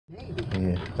Maybe.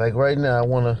 Yeah, like right now, I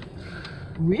wanna.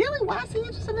 Really? Why is he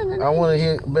interested in the I wanna 80s?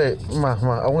 hear, babe.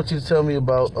 I want you to tell me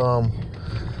about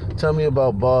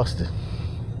Boston.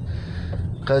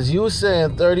 Cause you were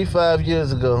saying 35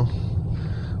 years ago,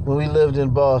 when we lived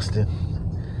in Boston,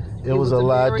 it was a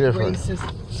lot different. It was a very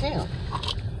racist town.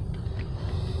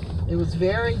 It was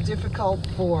very difficult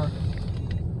for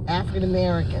African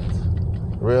Americans.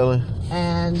 Really?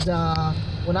 And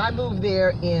when I moved there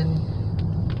in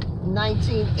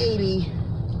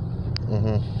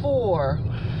 1984,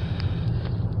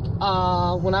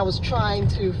 when I was trying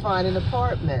to find an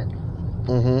apartment,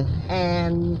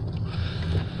 and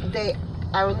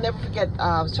I will never forget,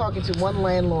 I was talking to one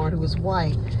landlord who was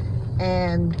white,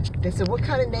 and they said, "What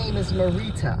kind of name is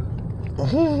Marita?"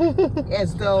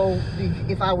 As though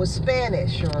if I was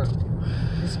Spanish or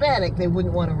Hispanic, they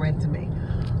wouldn't want to rent to me.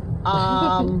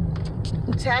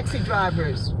 Taxi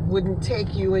drivers wouldn't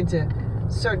take you into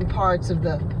certain parts of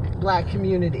the black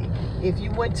community. If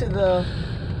you went to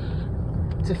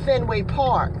Fenway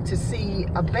Park to see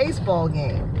a baseball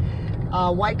game,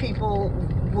 white people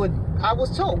would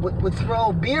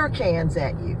throw beer cans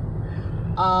at you.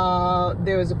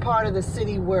 There was a part of the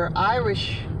city where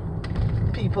Irish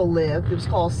people lived. It was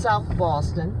called South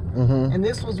Boston, and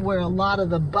this was where a lot of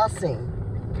the busing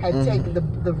had taken. The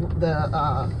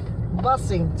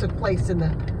busing took place in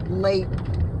the late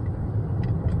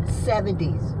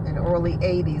 70s and early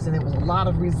 80s, and there was a lot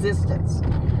of resistance.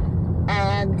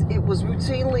 And it was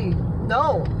routinely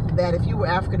known that if you were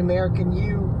African American,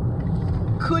 you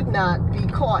could not be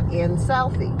caught in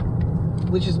Southie,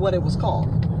 which is what it was called.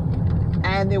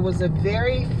 And there was a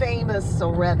very famous,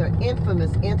 or rather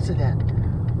infamous, incident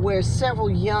where several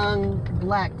young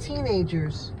black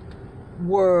teenagers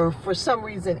were, for some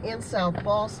reason, in South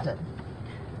Boston.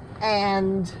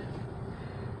 And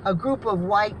a group of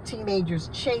white teenagers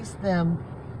chased them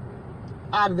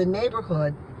out of the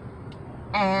neighborhood,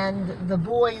 and the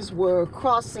boys were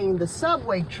crossing the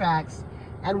subway tracks,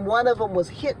 and one of them was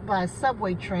hit by a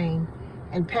subway train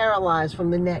and paralyzed from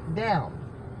the neck down.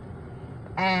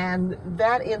 And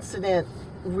that incident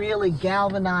really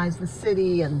galvanized the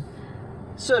city and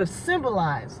sort of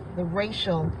symbolized the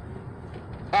racial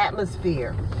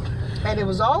atmosphere. And it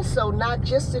was also not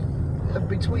just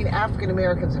between African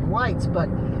Americans and whites, but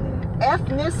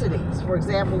ethnicities. For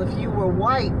example, if you were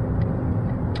white,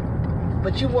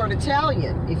 but you weren't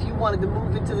Italian, if you wanted to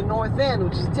move into the North End,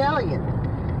 which is Italian,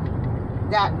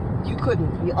 that you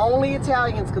couldn't. Only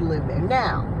Italians could live there.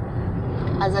 Now,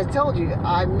 as I told you,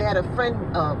 I met a friend,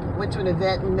 went to an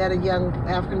event and met a young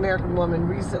African-American woman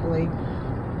recently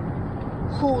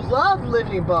who loved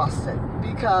living in Boston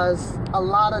because a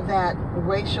lot of that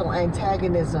racial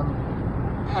antagonism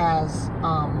has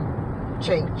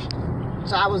changed.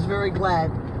 So I was very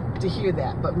glad to hear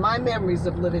that. But my memories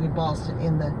of living in Boston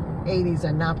in the 80s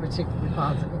are not particularly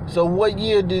positive. So what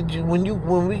year did you, when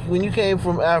you came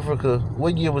from Africa,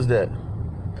 what year was that?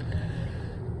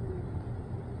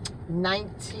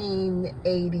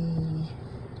 1980.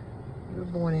 You were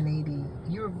born in 80.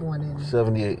 You were born in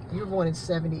 78. You were born in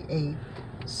 78.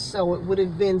 So it would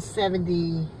have been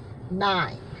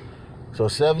 79. So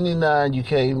 79, you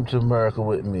came to America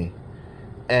with me,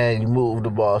 and you moved to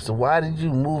Boston. Why did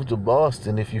you move to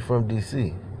Boston if you're from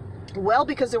D.C.? Well,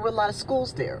 because there were a lot of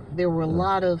schools there. There were a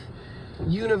lot of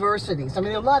universities. I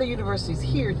mean, there are a lot of universities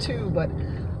here too, but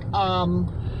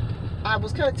I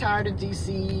was kind of tired of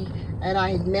D.C., and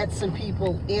I had met some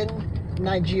people in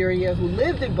Nigeria who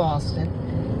lived in Boston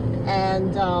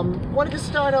and wanted to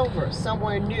start over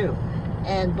somewhere new.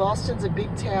 And Boston's a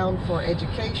big town for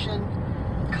education,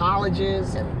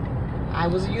 colleges, and I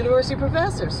was a university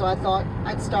professor, so I thought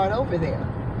I'd start over there.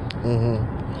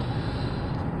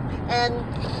 And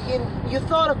you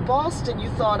thought of Boston, you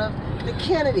thought of the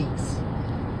Kennedys,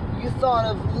 you thought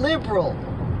of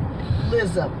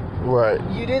liberalism. Right.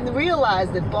 You didn't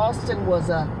realize that Boston was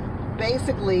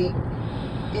basically,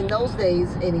 in those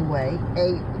days anyway,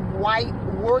 a white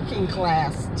working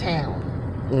class town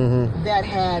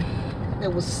that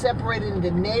was separated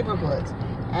into neighborhoods,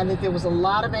 and that there was a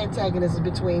lot of antagonism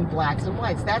between blacks and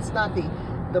whites. That's not the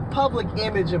public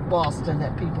image of Boston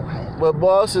that people have. But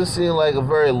Boston seemed like a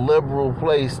very liberal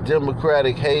place,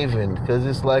 democratic haven, because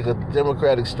it's like a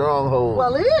democratic stronghold.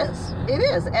 Well, it is. It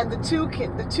is, and the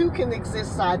two can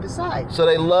exist side by side. So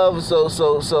they love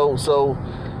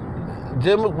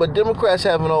but Democrats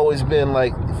haven't always been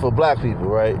like for black people,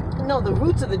 right? No, the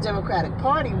roots of the Democratic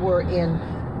Party were in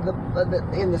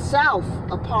the South,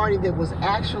 a party that was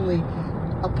actually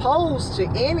opposed to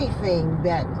anything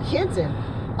that hinted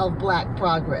of black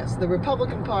progress. The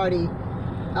Republican Party,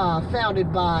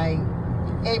 founded by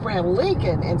Abraham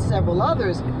Lincoln and several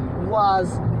others,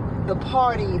 was the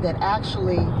party that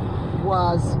actually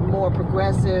was more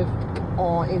progressive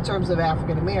in terms of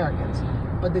African Americans.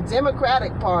 But the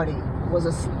Democratic Party was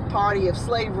a party of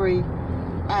slavery,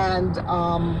 and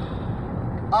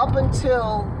up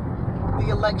until the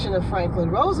election of Franklin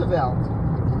Roosevelt,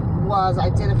 was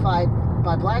identified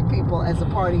by black people as a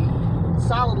party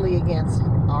solidly against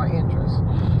our interests.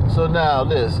 So now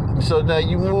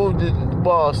you moved to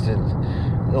Boston,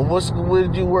 and where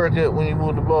did you work at when you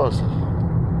moved to Boston?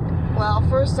 Well,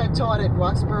 first I taught at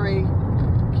Roxbury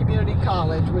Community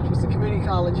College, which was a community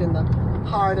college in the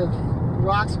heart of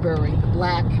Roxbury, the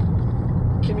black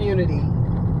community.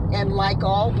 And like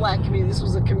all black communities, this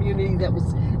was a community that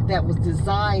was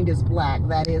designed as black.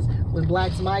 That is, when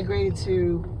blacks migrated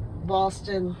to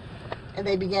Boston and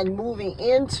they began moving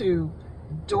into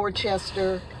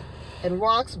Dorchester and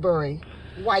Roxbury,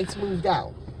 whites moved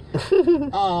out.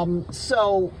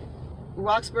 So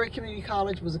Roxbury Community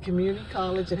College was a community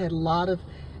college that had a lot of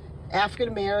African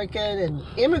American and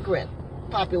immigrant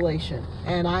population,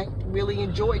 and I really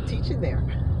enjoyed teaching there.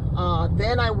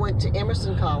 Then I went to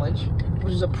Emerson College,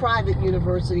 which is a private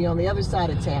university on the other side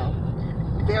of town.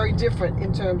 Very different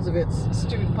in terms of its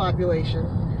student population,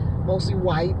 mostly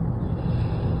white.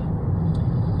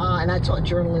 And I taught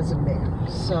journalism there.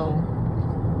 So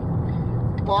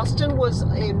Boston was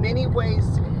in many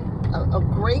ways a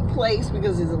great place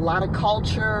because there's a lot of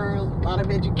culture, a lot of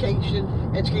educational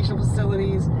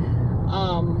facilities.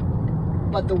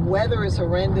 But the weather is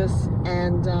horrendous,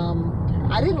 and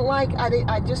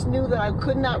I just knew that I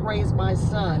could not raise my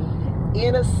son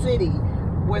in a city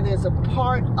where there's a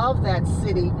part of that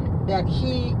city that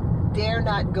he dare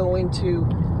not go into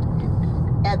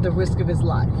at the risk of his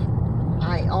life.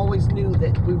 I always knew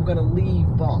that we were going to leave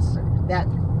Boston. That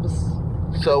was...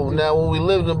 So now when we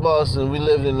lived in Boston, we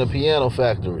lived in the piano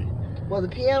factory. Well, the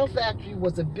piano factory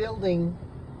was a building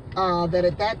that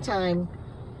at that time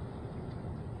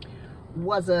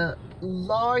was a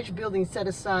large building set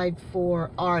aside for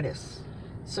artists.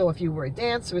 So if you were a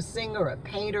dancer, a singer, a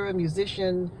painter, a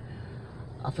musician,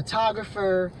 a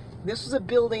photographer, this was a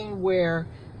building where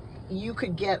you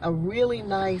could get a really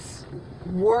nice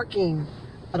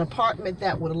an apartment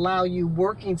that would allow you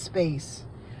working space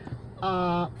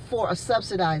for a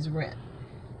subsidized rent.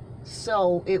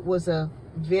 So it was a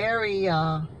very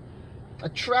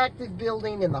attractive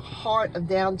building in the heart of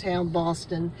downtown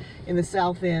Boston in the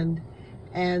South End,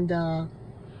 and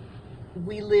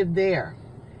we lived there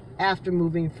after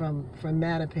moving from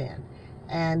Mattapan.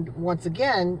 And once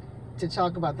again, to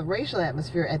talk about the racial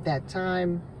atmosphere at that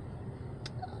time,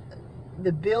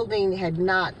 the building had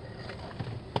not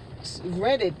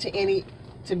rented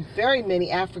to very many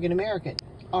African American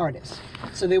artists.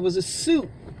 So there was a suit.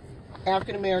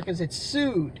 African Americans had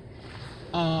sued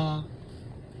to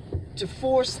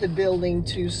force the building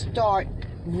to start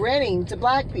renting to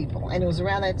black people. And it was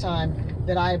around that time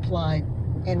that I applied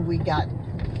and we got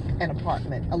an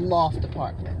apartment, a loft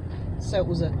apartment. So it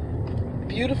was a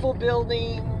beautiful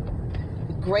building,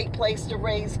 a great place to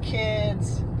raise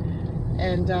kids,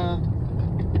 and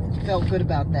felt good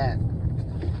about that.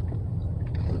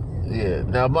 Yeah.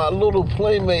 Now my little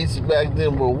playmates back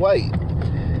then were white,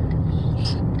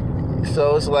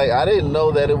 so it's like I didn't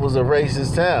know that it was a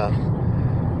racist town.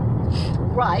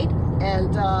 Right,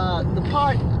 and the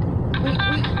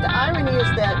irony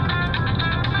is that.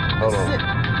 Hold on.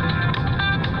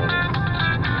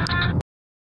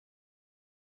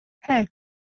 Hey.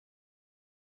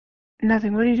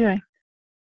 Nothing. What are you doing?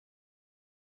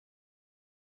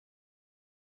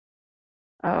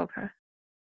 Oh, okay.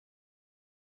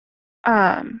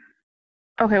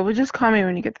 Okay, well, just call me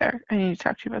when you get there. I need to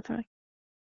talk to you about something.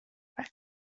 Bye.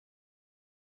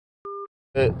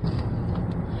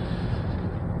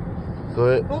 Go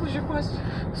ahead. What was your question?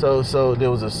 So there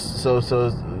was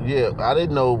yeah, I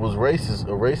didn't know it was a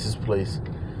racist place.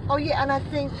 Oh yeah, and I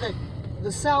think that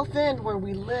the South End where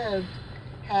we lived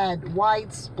had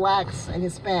whites, blacks, and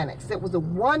Hispanics. It was the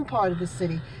one part of the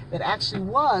city that actually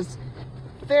was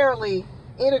fairly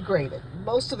integrated.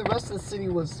 Most of the rest of the city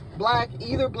was black,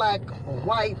 either black or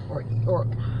white or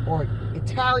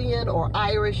Italian or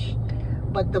Irish.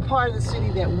 But the part of the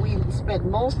city that we spent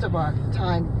most of our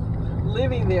time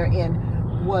living there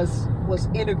in was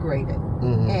integrated.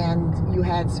 Mm-hmm. And you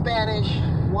had Spanish,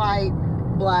 white,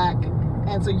 black,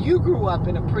 and so you grew up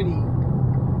in a pretty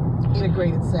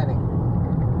integrated setting.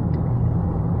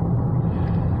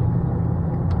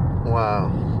 Wow,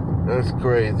 that's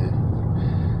crazy.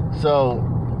 So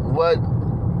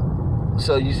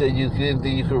you said you didn't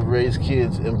think you could raise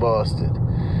kids in Boston.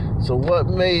 So what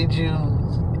made you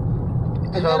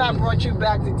And then I brought you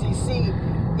back to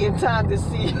DC in time to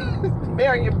see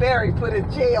Marion Barry put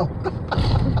in jail.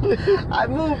 I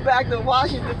moved back to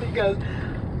Washington because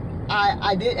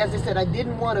I did, as I said, I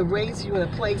didn't want to raise you in a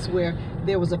place where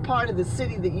there was a part of the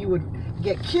city that you would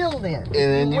get killed in. And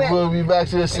then you moved me back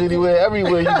to the city where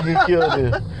everywhere you get killed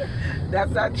in.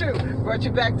 That's not true. Brought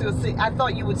you back to a city. I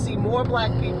thought you would see more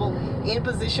black people in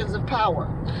positions of power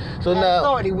and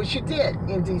authority, which you did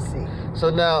in D.C. So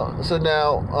now,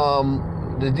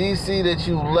 the D.C. that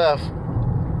you left,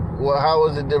 well, how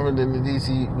was it different than the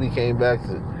D.C. we came back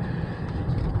to?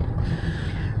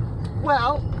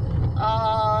 Well,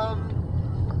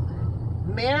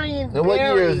 Marion And what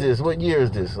Barry, year is this? What year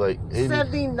is this? Like 80?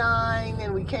 79,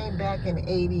 and we came back in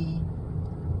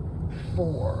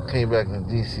 84. Came back to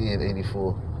D.C. in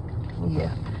 84.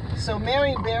 Yeah. So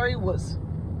Marion Barry was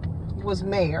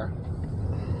mayor,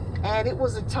 and it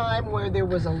was a time where there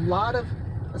was a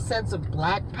sense of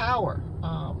black power,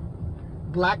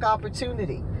 black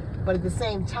opportunity. But at the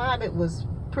same time, it was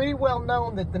pretty well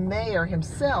known that the mayor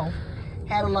himself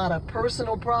had a lot of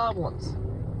personal problems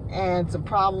and some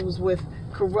problems with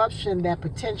corruption that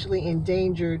potentially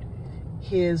endangered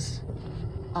his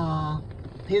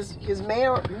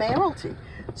mayoralty.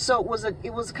 So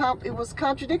it was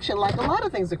contradiction, like a lot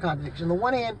of things are contradiction. On the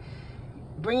one hand,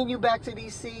 bringing you back to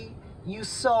D.C., you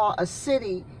saw a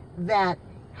city that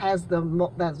has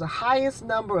the highest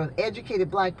number of educated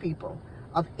black people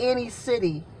of any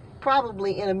city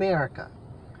probably in America,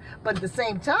 but at the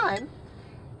same time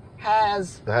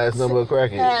has The highest number of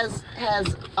crackheads.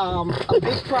 has a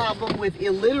big problem with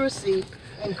illiteracy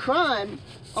and crime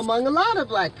among a lot of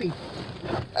black people.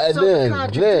 And So then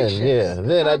at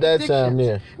that time,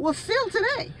 yeah. Well, still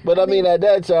today. But I mean, at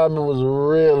that time, it was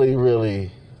really,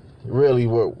 really, really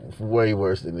way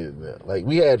worse than it is now. Like,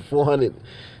 we had 400,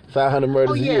 500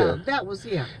 murders a year. That was,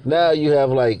 Now you have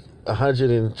like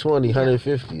 120,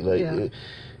 150. Like, Yeah.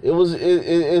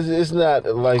 it's not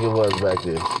like it was back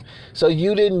then. So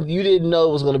you didn't know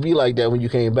it was going to be like that when you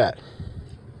came back.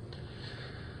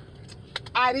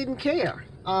 I didn't care.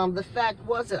 The fact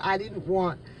was that I didn't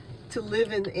want to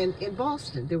live in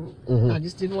Boston. I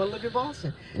just didn't want to live in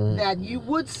Boston. That you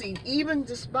would see, even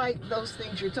despite those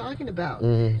things you're talking about,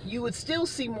 you would still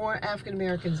see more African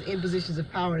Americans in positions of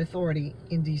power and authority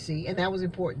in D.C., and that was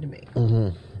important to me.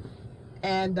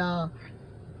 And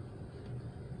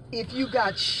if you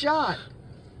got shot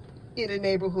in a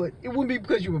neighborhood, it wouldn't be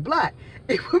because you were black.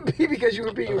 It would be because you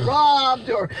were being robbed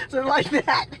or something like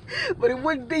that. But it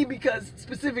wouldn't be because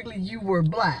specifically you were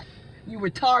black. You were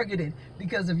targeted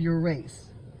because of your race.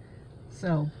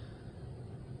 So.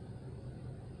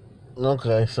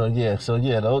 Okay,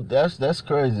 that's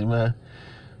crazy, man.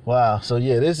 Wow. So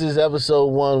yeah, this is episode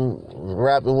 1,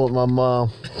 rapping with my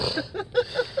mom.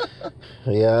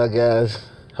 Yeah, guys.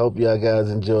 Hope y'all guys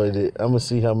enjoyed it. I'm gonna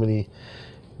see how many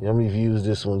views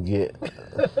this one get.